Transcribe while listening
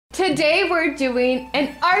Today we're doing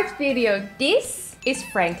an art video. This is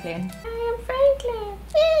Franklin. I am Franklin.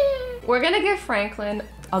 Yeah. We're gonna give Franklin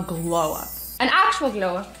a glow up. An actual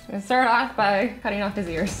glow up. I'm gonna start off by cutting off his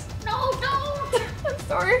ears. No, don't! I'm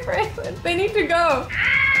sorry, Franklin. They need to go.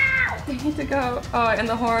 They need to go. Oh, and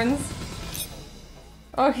the horns.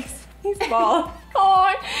 Oh, he's bald.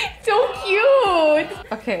 Oh, so cute.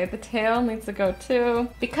 Okay, the tail needs to go too.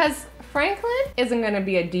 Because Franklin isn't gonna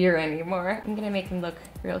be a deer anymore. I'm gonna make him look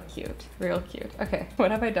real cute, real cute. Okay,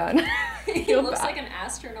 what have I done? He looks like an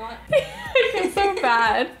astronaut. I feel so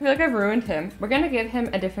bad. I feel like I've ruined him. We're gonna give him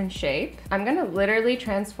a different shape. I'm gonna literally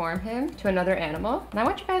transform him to another animal. And I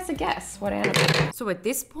want you guys to guess what animal. So at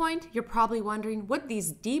this point, you're probably wondering what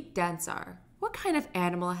these deep dents are. What kind of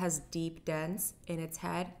animal has deep dents in its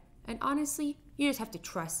head? And honestly, you just have to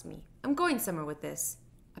trust me. I'm going somewhere with this,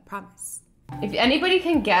 I promise. If anybody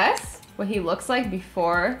can guess what he looks like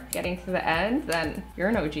before getting to the end, then you're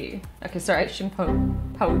an OG. Okay, sorry, shouldn't point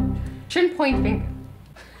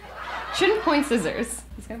scissors.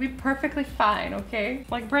 It's gonna be perfectly fine, okay?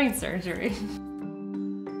 Like brain surgery.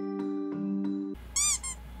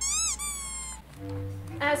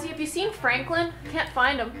 Azzy, have you seen Franklin? Can't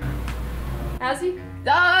find him. Azzy?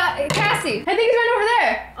 Cassie! I think he's right over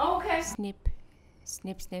there! Oh, okay. Snip,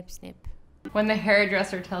 snip, snip, snip. When the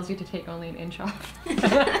hairdresser tells you to take only an inch off.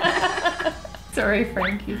 Sorry,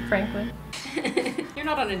 Franklin. You're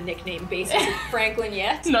not on a nickname basis with Franklin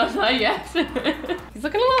yet. No, not yet. He's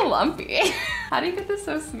looking a little lumpy. How do you get this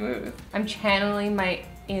so smooth? I'm channeling my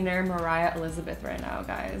inner Moriah Elizabeth right now,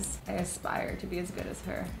 guys. I aspire to be as good as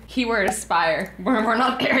her. Keyword aspire. We're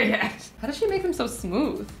not there yet. How does she make them so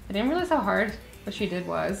smooth? I didn't realize how hard what she did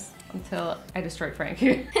was until I destroyed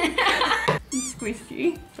Frankie. He's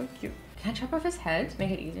squishy. So cute. Can I chop off his head to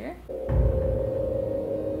make it easier?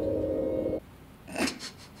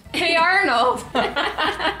 Hey, Arnold!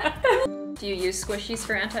 Do you use squishies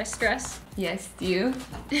for anti-stress? Yes, do you?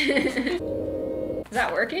 Is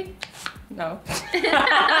that working? No.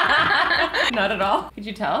 Not at all. Could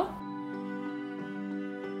you tell?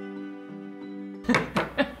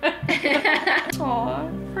 Aw,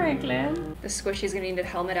 Franklin. The squishy's gonna need a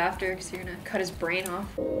helmet after because you're gonna cut his brain off.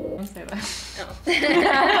 Don't say that. Oh.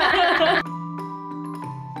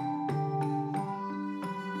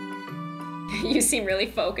 You seem really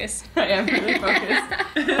focused. I am really focused.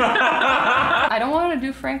 I don't want to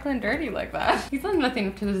do Franklin dirty like that. He's done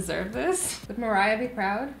nothing to deserve this. Would Moriah be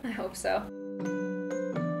proud? I hope so.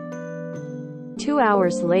 2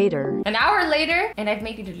 hours later. An hour later, and I've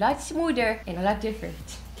made it a lot smoother and a lot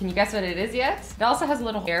different. Can you guess what it is yet? It also has a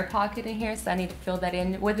little air pocket in here, so I need to fill that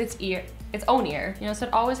in with its own ear. You know, so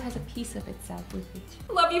it always has a piece of itself with it.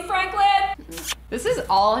 Love you, Franklin! This is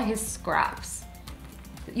all his scraps.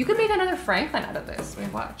 You could make another Franklin out of this.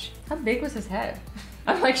 Wait, watch. How big was his head?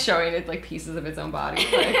 I'm like showing it like pieces of its own body.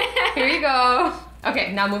 Like, here you go.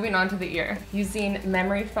 Okay, now moving on to the ear. Using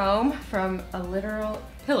memory foam from a literal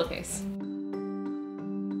pillowcase.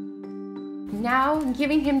 Now I'm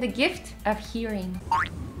giving him the gift of hearing.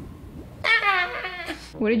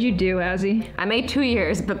 What did you do, Azzy? I made 2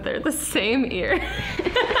 ears, but they're the same ear.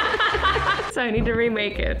 So I need to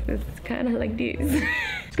remake it. It's kind of like this.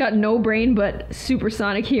 It's got no brain, but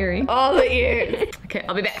supersonic hearing. All the ears. Okay,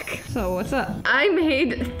 I'll be back. So what's up? I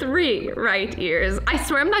made 3 right ears. I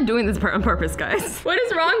swear I'm not doing this on purpose, guys. What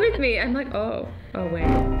is wrong with me? I'm like, oh wait.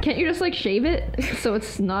 Can't you just like shave it so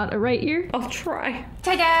it's not a right ear? I'll try.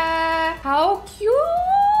 Ta-da! How cute!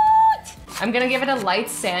 I'm gonna give it a light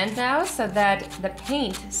sand now so that the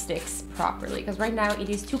paint sticks properly, because right now it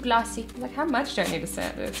is too glossy. Like, how much do I need to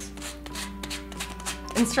sand it?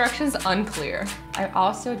 Instructions unclear. I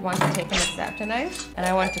also want to take an X-Acto knife and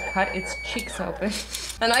I want to cut its cheeks open.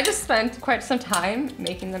 And I just spent quite some time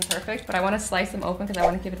making them perfect, but I want to slice them open because I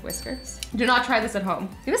want to give it whiskers. Do not try this at home.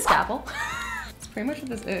 Get a scalpel. That's pretty much what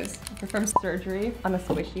this is. I perform surgery on a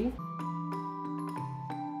squishy.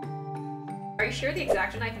 Are you sure the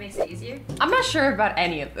X-Acto knife makes it easier? I'm not sure about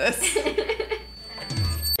any of this.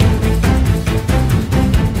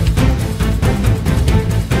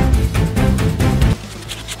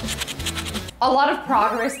 A lot of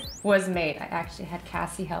progress was made. I actually had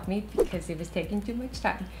Cassie help me because it was taking too much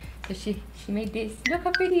time. So she made this. Look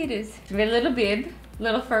how pretty it is. We have a little bib,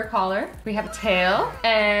 little fur collar. We have a tail,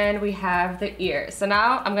 and we have the ears. So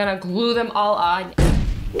now I'm gonna glue them all on.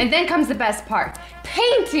 And then comes the best part,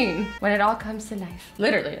 painting! When it all comes to life.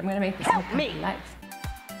 Literally, I'm gonna make this all come to life.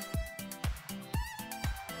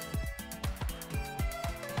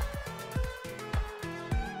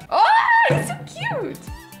 Oh, it's so cute!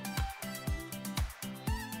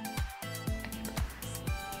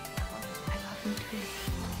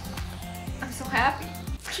 I'm so happy.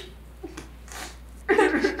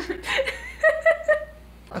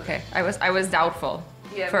 I was doubtful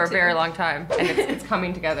for a very long time, and it's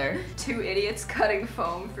coming together. 2 idiots cutting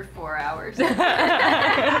foam for 4 hours.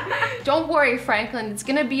 Don't worry, Franklin, it's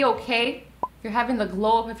gonna be okay. You're having the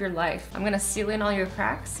glow up of your life. I'm gonna seal in all your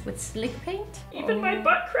cracks with slick paint. Even my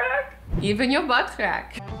butt crack? Even your butt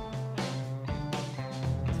crack. So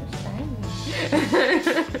shiny.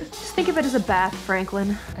 Just think of it as a bath,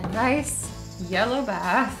 Franklin. A nice yellow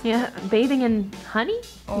bath. Yeah, bathing in honey?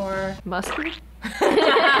 Or Mustard?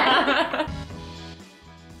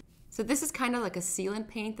 So this is kind of like a sealant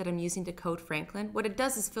paint that I'm using to coat Franklin. What it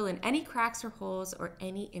does is fill in any cracks or holes or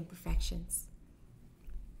any imperfections.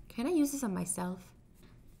 Can I use this on myself?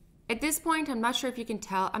 At this point, I'm not sure if you can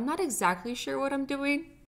tell, I'm not exactly sure what I'm doing.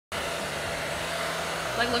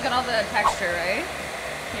 Like, look at all the texture, right?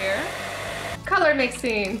 Here. Color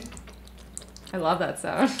mixing. I love that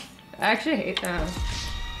sound. I actually hate that.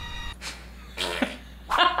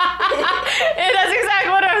 And that's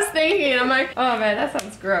exactly what I was thinking. I'm like, oh man, that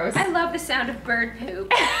sounds gross. I love the sound of bird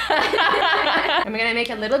poop. I'm gonna make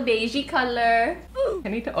a little beigey color. Ooh. I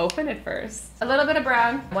need to open it first. A little bit of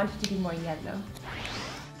brown. I want it to be more yellow.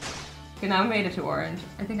 Okay, now I made it to orange.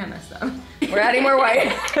 I think I messed up. We're adding more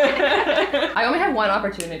white. I only had one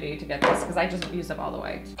opportunity to get this because I just used up all the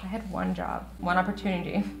white. I had one job, one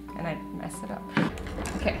opportunity, and I messed it up.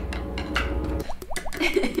 Okay.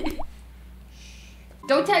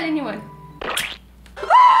 Don't tell anyone.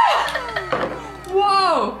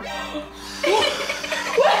 Whoa!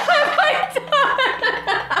 What have I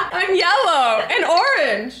done? I'm yellow and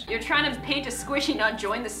orange. You're trying to paint a squishy, not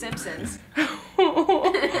join the Simpsons. I'm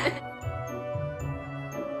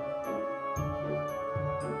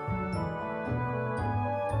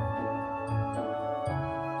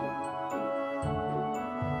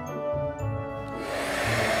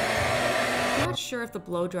not sure if the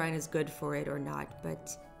blow drying is good for it or not,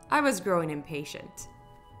 but I was growing impatient.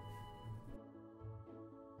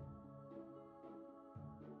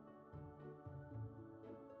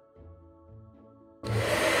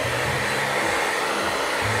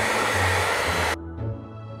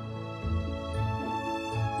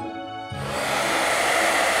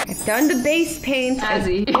 I've done the base paint.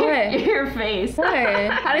 Azzy, your face. What?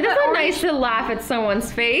 How did It's that not orange... nice to laugh at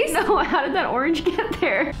someone's face. No, how did that orange get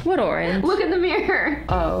there? What orange? Look in the mirror.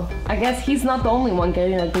 Oh, I guess he's not the only one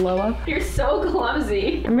getting a glow up. You're so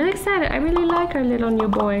clumsy. I'm really excited. I really like our little new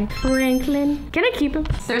boy, Franklin. Can I keep him?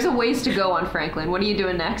 There's a ways to go on Franklin. What are you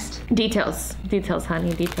doing next? Details. Details,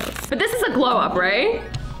 honey, details. But this is a glow up, right?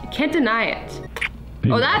 You can't deny it.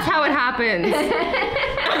 Oh, that's how it happens.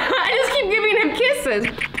 I just keep giving him kisses.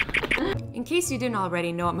 In case you didn't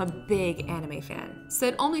already know, I'm a big anime fan, so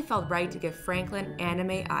it only felt right to give Franklin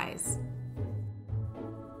anime eyes.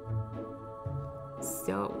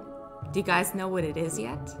 So, do you guys know what it is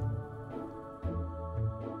yet?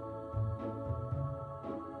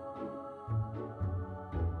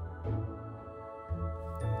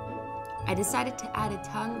 I decided to add a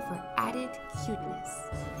tongue for added cuteness.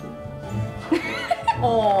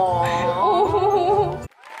 Aww.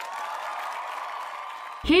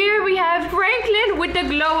 Here we have Franklin with the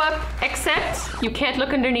glow up, except you can't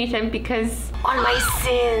look underneath him because all my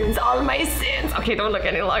sins. Okay, don't look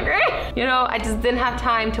any longer. You know, I just didn't have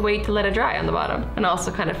time to wait to let it dry on the bottom, and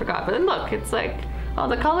also kind of forgot. But then look, it's like all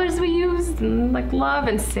the colors we used, and like love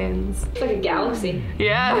and sins. It's like a galaxy.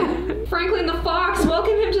 Yeah. Franklin the Fox,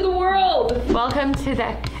 welcome him to the world. Welcome to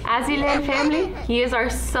the Azzyland family. He is our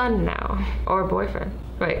son now, or boyfriend.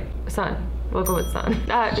 Wait, son. We'll go with son.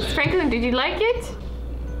 Franklin, did you like it?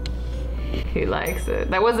 He likes it.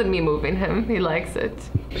 That wasn't me moving him. He likes it.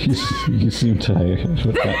 You seem tired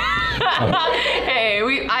with that. Hey,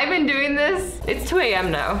 I've been doing this. It's 2 a.m.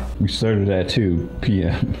 now. We started at 2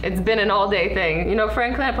 p.m. It's been an all-day thing. You know,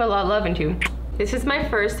 Franklin, I put a lot of love into you. This is my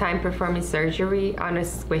first time performing surgery on a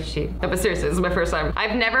squishy. No, but seriously, this is my first time.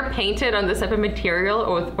 I've never painted on this type of material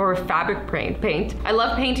or fabric paint. I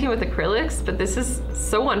love painting with acrylics, but this is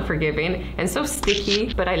so unforgiving and so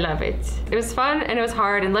sticky, but I love it. It was fun and it was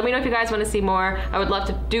hard, and let me know if you guys want to see more. I would love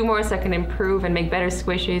to do more so I can improve and make better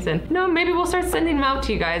squishies, and you know, maybe we'll start sending them out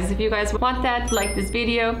to you guys. If you guys want that, like this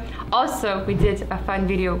video. Also, we did a fun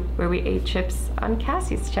video where we ate chips on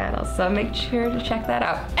Cassie's channel, so make sure to check that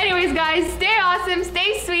out. Anyways, guys, stay awesome,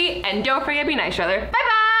 stay sweet, and don't forget to be nice to each other.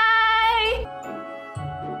 Bye-bye!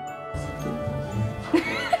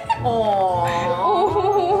 Aww.